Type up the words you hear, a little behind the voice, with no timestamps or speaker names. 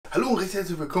Hallo und recht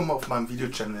herzlich willkommen auf meinem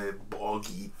Videochannel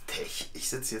Borgi Tech. Ich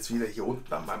sitze jetzt wieder hier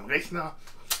unten an meinem Rechner,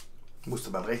 musste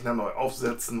meinen Rechner neu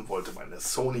aufsetzen, wollte meine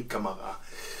Sony-Kamera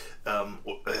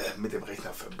mit dem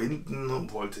Rechner verbinden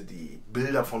und wollte die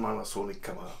Bilder von meiner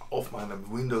Sony-Kamera auf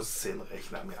meinem Windows 10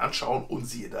 Rechner mir anschauen und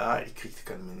siehe da, ich kriegte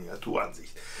keine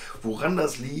Miniaturansicht. Woran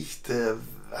das liegt,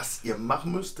 was ihr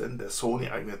machen müsst, denn der Sony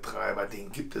eigene Treiber,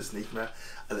 den gibt es nicht mehr.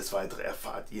 Alles weitere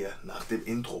erfahrt ihr nach dem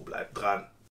Intro. Bleibt dran.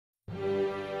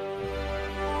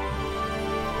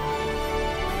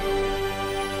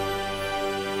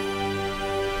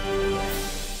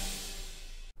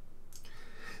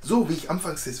 So, wie ich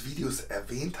anfangs des Videos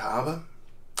erwähnt habe,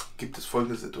 gibt es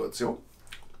folgende Situation.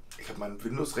 Ich habe meinen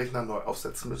Windows-Rechner neu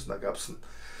aufsetzen müssen. Da gab es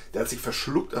der hat sich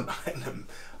verschluckt an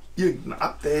irgendeinem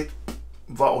Update,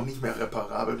 war auch nicht mehr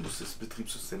reparabel, musste das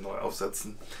Betriebssystem neu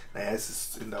aufsetzen. Naja, es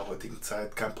ist in der heutigen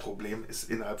Zeit kein Problem, ist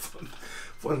innerhalb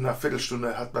von einer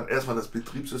Viertelstunde hat man erstmal das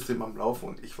Betriebssystem am Laufen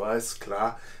und ich weiß,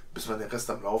 klar, bis man den Rest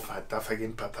am Laufen hat, da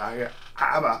vergehen ein paar Tage,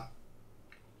 aber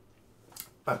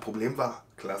mein Problem war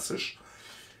klassisch.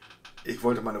 Ich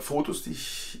wollte meine Fotos, die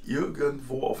ich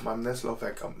irgendwo auf meinem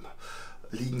Nestlaufwerk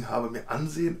liegen habe, mir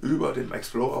ansehen über den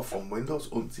Explorer von Windows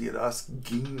und siehe da, es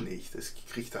ging nicht. Ich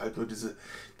kriegte halt nur dieses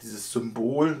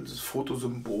Symbol, dieses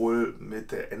Fotosymbol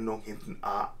mit der Endung hinten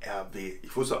ARW.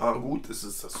 Ich wusste, gut, es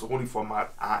ist das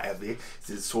Sony-Format ARW,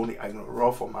 dieses Sony eigene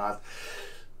RAW-Format,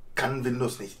 kann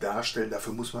Windows nicht darstellen.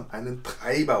 Dafür muss man einen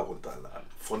Treiber runterladen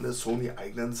von der Sony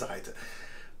eigenen Seite.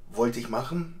 Wollte ich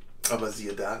machen. Aber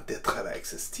siehe da, der Treiber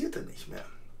existierte nicht mehr.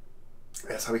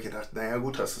 Erst habe ich gedacht, naja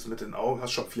gut, hast es mit den Augen,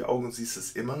 hast schon 4 Augen und siehst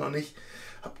es immer noch nicht.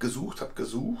 Hab gesucht,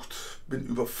 bin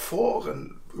über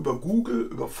Foren, über Google,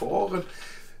 über Foren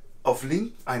auf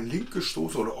einen Link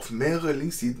gestoßen oder auf mehrere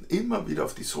Links, die immer wieder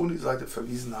auf die Sony-Seite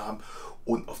verwiesen haben.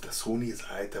 Und auf der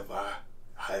Sony-Seite war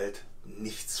halt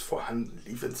nichts vorhanden,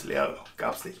 lief ins Leere,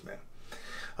 gab es nicht mehr.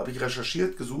 Habe ich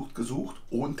recherchiert, gesucht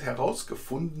und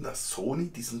herausgefunden, dass Sony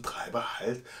diesen Treiber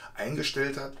halt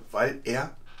eingestellt hat, weil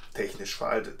er technisch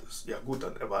veraltet ist. Ja gut,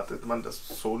 dann erwartet man, dass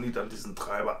Sony dann diesen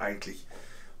Treiber eigentlich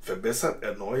verbessert,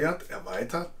 erneuert,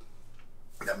 erweitert,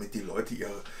 damit die Leute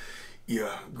ihr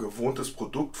gewohntes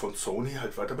Produkt von Sony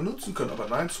halt weiter benutzen können. Aber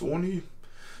nein, Sony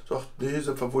sagt, nee,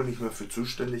 sind wir wohl nicht mehr für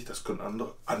zuständig, das können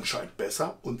andere anscheinend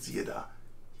besser. Und siehe da,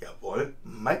 jawohl,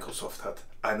 Microsoft hat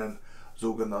einen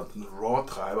sogenannten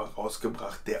RAW-Treiber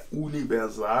rausgebracht, der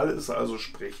universal ist, also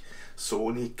sprich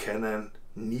Sony, Canon,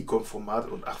 Nikon-Format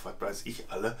und ach, was weiß ich,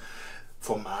 alle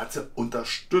Formate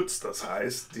unterstützt. Das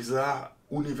heißt, dieser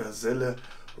universelle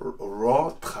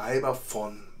RAW-Treiber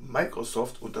von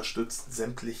Microsoft unterstützt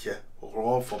sämtliche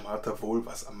RAW-Formate wohl,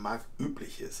 was am Markt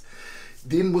üblich ist.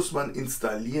 Den muss man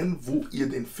installieren. Wo ihr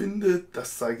den findet,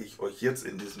 das zeige ich euch jetzt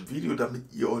in diesem Video,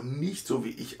 damit ihr nicht, so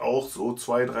wie ich auch, so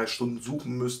 2-3 Stunden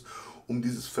suchen müsst, um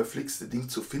dieses verflixte Ding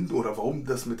zu finden oder warum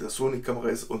das mit der Sony-Kamera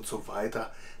ist und so weiter,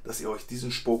 dass ihr euch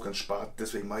diesen Spoken spart.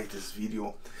 Deswegen mache ich dieses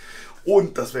Video.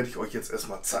 Und das werde ich euch jetzt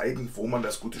erstmal zeigen, wo man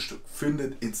das gute Stück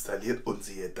findet, installiert und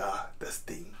siehe da, das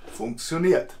Ding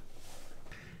funktioniert.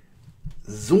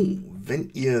 So, wenn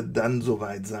ihr dann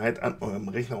soweit seid an eurem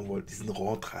Rechner und wollt diesen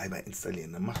RAW-Treiber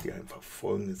installieren, dann macht ihr einfach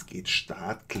Folgendes, geht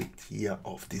Start, klickt hier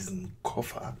auf diesen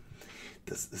Koffer.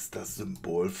 Das ist das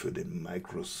Symbol für den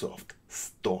Microsoft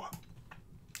Store.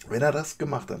 Wenn ihr das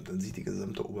gemacht habt, dann sieht die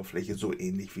gesamte Oberfläche so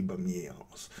ähnlich wie bei mir hier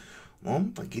aus.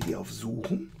 Und dann geht ihr auf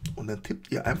Suchen und dann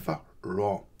tippt ihr einfach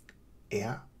RAW,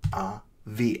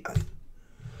 R-A-W ein.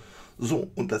 So,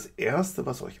 und das erste,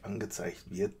 was euch angezeigt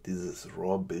wird, dieses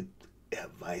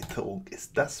RAW-Bild-Erweiterung,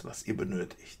 ist das, was ihr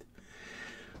benötigt.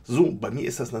 So, bei mir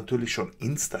ist das natürlich schon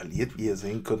installiert. Wie ihr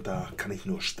sehen könnt, da kann ich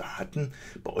nur starten.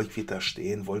 Bei euch wird da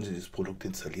stehen, wollen Sie das Produkt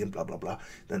installieren, bla bla bla.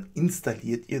 Dann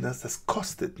installiert ihr das. Das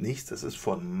kostet nichts. Das ist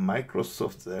von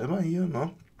Microsoft selber hier.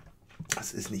 Ne?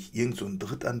 Das ist nicht irgend so ein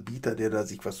Drittanbieter, der da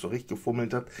sich was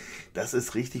zurechtgefummelt hat. Das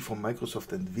ist richtig von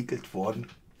Microsoft entwickelt worden.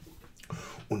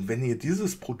 Und wenn ihr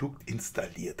dieses Produkt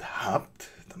installiert habt,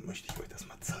 dann möchte ich euch das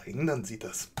mal zeigen. Dann sieht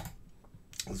das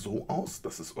so aus,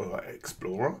 das ist euer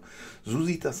Explorer. So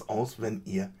sieht das aus, wenn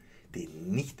ihr den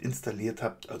nicht installiert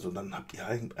habt. Also dann habt ihr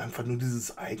einfach nur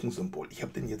dieses Icon-Symbol. Ich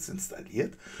habe den jetzt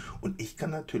installiert und ich kann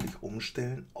natürlich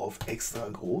umstellen auf extra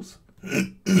groß.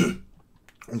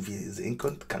 Und wie ihr sehen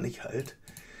könnt, kann ich halt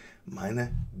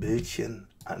meine Bildchen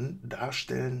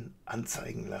darstellen,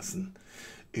 anzeigen lassen.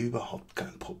 Überhaupt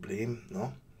kein Problem.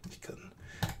 Ne? Ich kann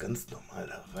ganz normal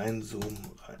da reinzoomen.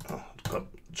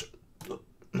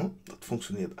 Das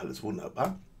funktioniert alles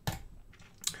wunderbar.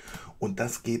 Und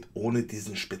das geht ohne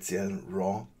diesen speziellen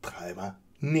RAW-Treiber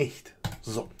nicht.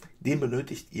 So, Den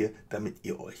benötigt ihr, damit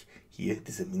ihr euch hier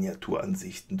diese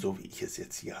Miniaturansichten, so wie ich es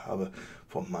jetzt hier habe,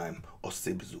 von meinem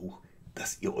Ostseebesuch,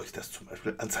 dass ihr euch das zum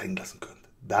Beispiel anzeigen lassen könnt.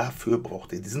 Dafür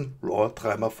braucht ihr diesen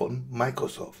RAW-Treiber von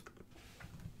Microsoft.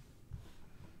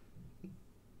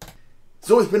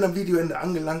 So, ich bin am Videoende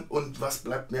angelangt und was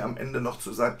bleibt mir am Ende noch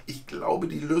zu sagen? Ich glaube,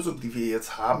 die Lösung, die wir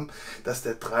jetzt haben, dass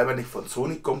der Treiber nicht von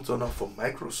Sony kommt, sondern von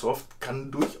Microsoft,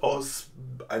 kann durchaus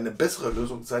eine bessere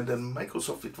Lösung sein, denn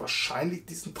Microsoft wird wahrscheinlich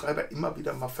diesen Treiber immer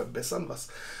wieder mal verbessern, was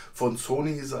von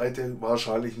Sony-Seite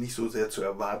wahrscheinlich nicht so sehr zu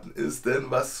erwarten ist,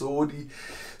 denn was so die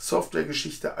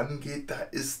Softwaregeschichte angeht, da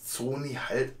ist Sony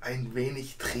halt ein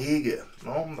wenig träge.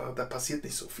 No? Da passiert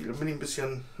nicht so viel. Da bin ich ein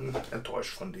bisschen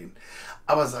enttäuscht von denen.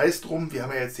 Aber sei es drum, wir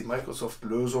haben ja jetzt die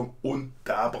Microsoft-Lösung und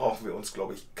da brauchen wir uns,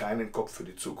 glaube ich, keinen Kopf für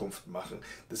die Zukunft machen.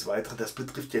 Des Weiteren, das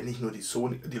betrifft ja nicht nur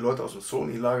die Leute aus dem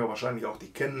Sony-Lager, wahrscheinlich auch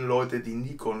die Canon-Leute, die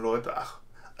Nikon-Leute,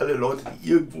 alle Leute, die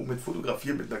irgendwo mit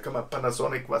Fotografieren, mit einer Kamera,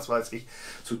 Panasonic, was weiß ich,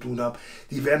 zu tun haben,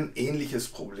 die werden ein ähnliches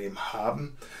Problem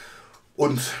haben.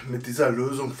 Und mit dieser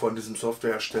Lösung von diesem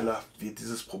Softwarehersteller wird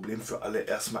dieses Problem für alle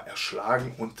erstmal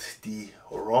erschlagen und die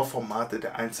RAW-Formate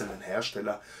der einzelnen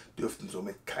Hersteller dürften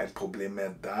somit kein Problem mehr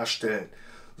darstellen.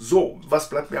 So, was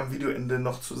bleibt mir am Videoende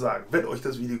noch zu sagen? Wenn euch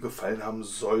das Video gefallen haben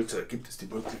sollte, gibt es die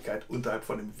Möglichkeit, unterhalb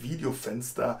von dem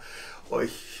Videofenster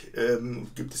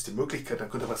gibt es die Möglichkeit, dann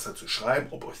könnt ihr was dazu schreiben,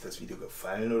 ob euch das Video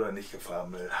gefallen oder nicht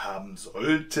gefallen haben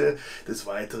sollte. Des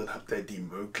Weiteren habt ihr die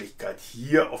Möglichkeit,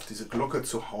 hier auf diese Glocke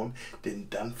zu hauen, denn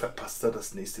dann verpasst ihr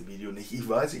das nächste Video nicht. Ich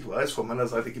weiß, von meiner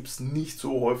Seite gibt es nicht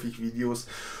so häufig Videos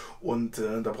und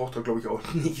da braucht ihr, glaube ich,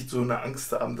 auch nicht so eine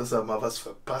Angst haben, dass er mal was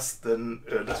verpasst, denn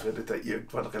das werdet ihr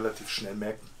irgendwann relativ schnell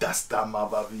merken, dass da mal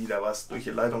wieder was durch die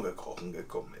Leitung gekrochen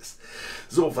gekommen ist.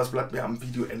 So, was bleibt mir am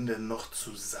Videoende noch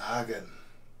zu sagen?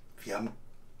 Wir haben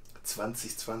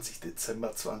 2020,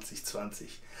 Dezember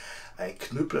 2020. Ein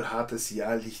knüppelhartes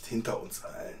Jahr liegt hinter uns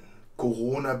allen.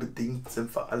 Corona-bedingt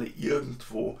sind wir alle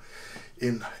irgendwo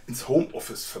ins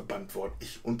Homeoffice verbannt worden.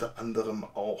 Ich unter anderem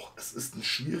auch. Es ist ein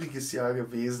schwieriges Jahr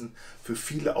gewesen, für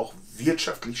viele auch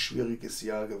wirtschaftlich schwieriges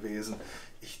Jahr gewesen.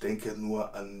 Ich denke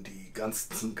nur an die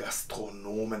ganzen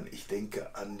Gastronomen, ich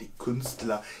denke an die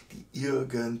Künstler, die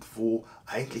irgendwo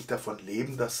eigentlich davon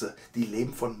leben, die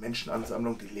leben von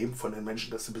Menschenansammlung, die leben von den Menschen,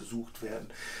 dass sie besucht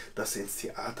werden, dass sie ins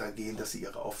Theater gehen, dass sie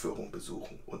ihre Aufführung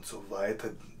besuchen und so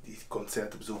weiter, die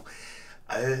Konzerte besuchen.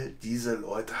 All diese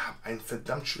Leute haben ein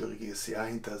verdammt schwieriges Jahr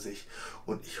hinter sich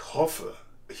und ich hoffe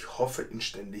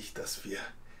inständig, dass wir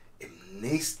im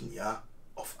nächsten Jahr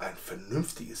auf ein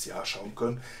vernünftiges Jahr schauen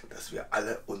können, dass wir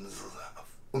alle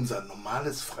unser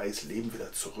normales, freies Leben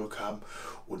wieder zurück haben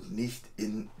und nicht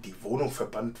in die Wohnung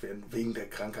verbannt werden wegen der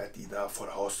Krankheit, die da vor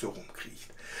der Haustür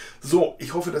rumkriecht. So,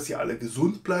 ich hoffe, dass ihr alle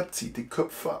gesund bleibt, zieht die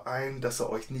Köpfe ein, dass ihr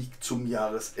euch nicht zum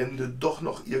Jahresende doch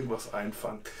noch irgendwas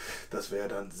einfangt. Das wäre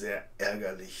dann sehr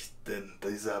ärgerlich, denn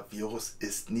dieser Virus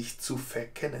ist nicht zu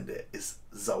verkennen, der ist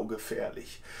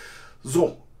saugefährlich.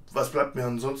 So, was bleibt mir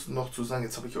ansonsten noch zu sagen?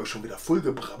 Jetzt habe ich euch schon wieder voll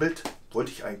gebrabbelt.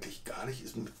 Wollte ich eigentlich gar nicht.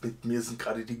 Mit mir sind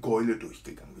gerade die Gäule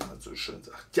durchgegangen, wie man so schön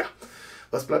sagt. Ja,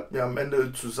 was bleibt mir am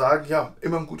Ende zu sagen? Ja,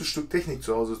 immer ein gutes Stück Technik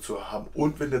zu Hause zu haben.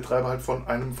 Und wenn der Treiber halt von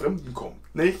einem Fremden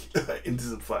kommt. Nicht? In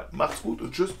diesem Fall. Macht's gut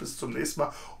und tschüss, bis zum nächsten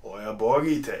Mal. Euer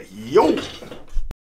Borgiter. Jo!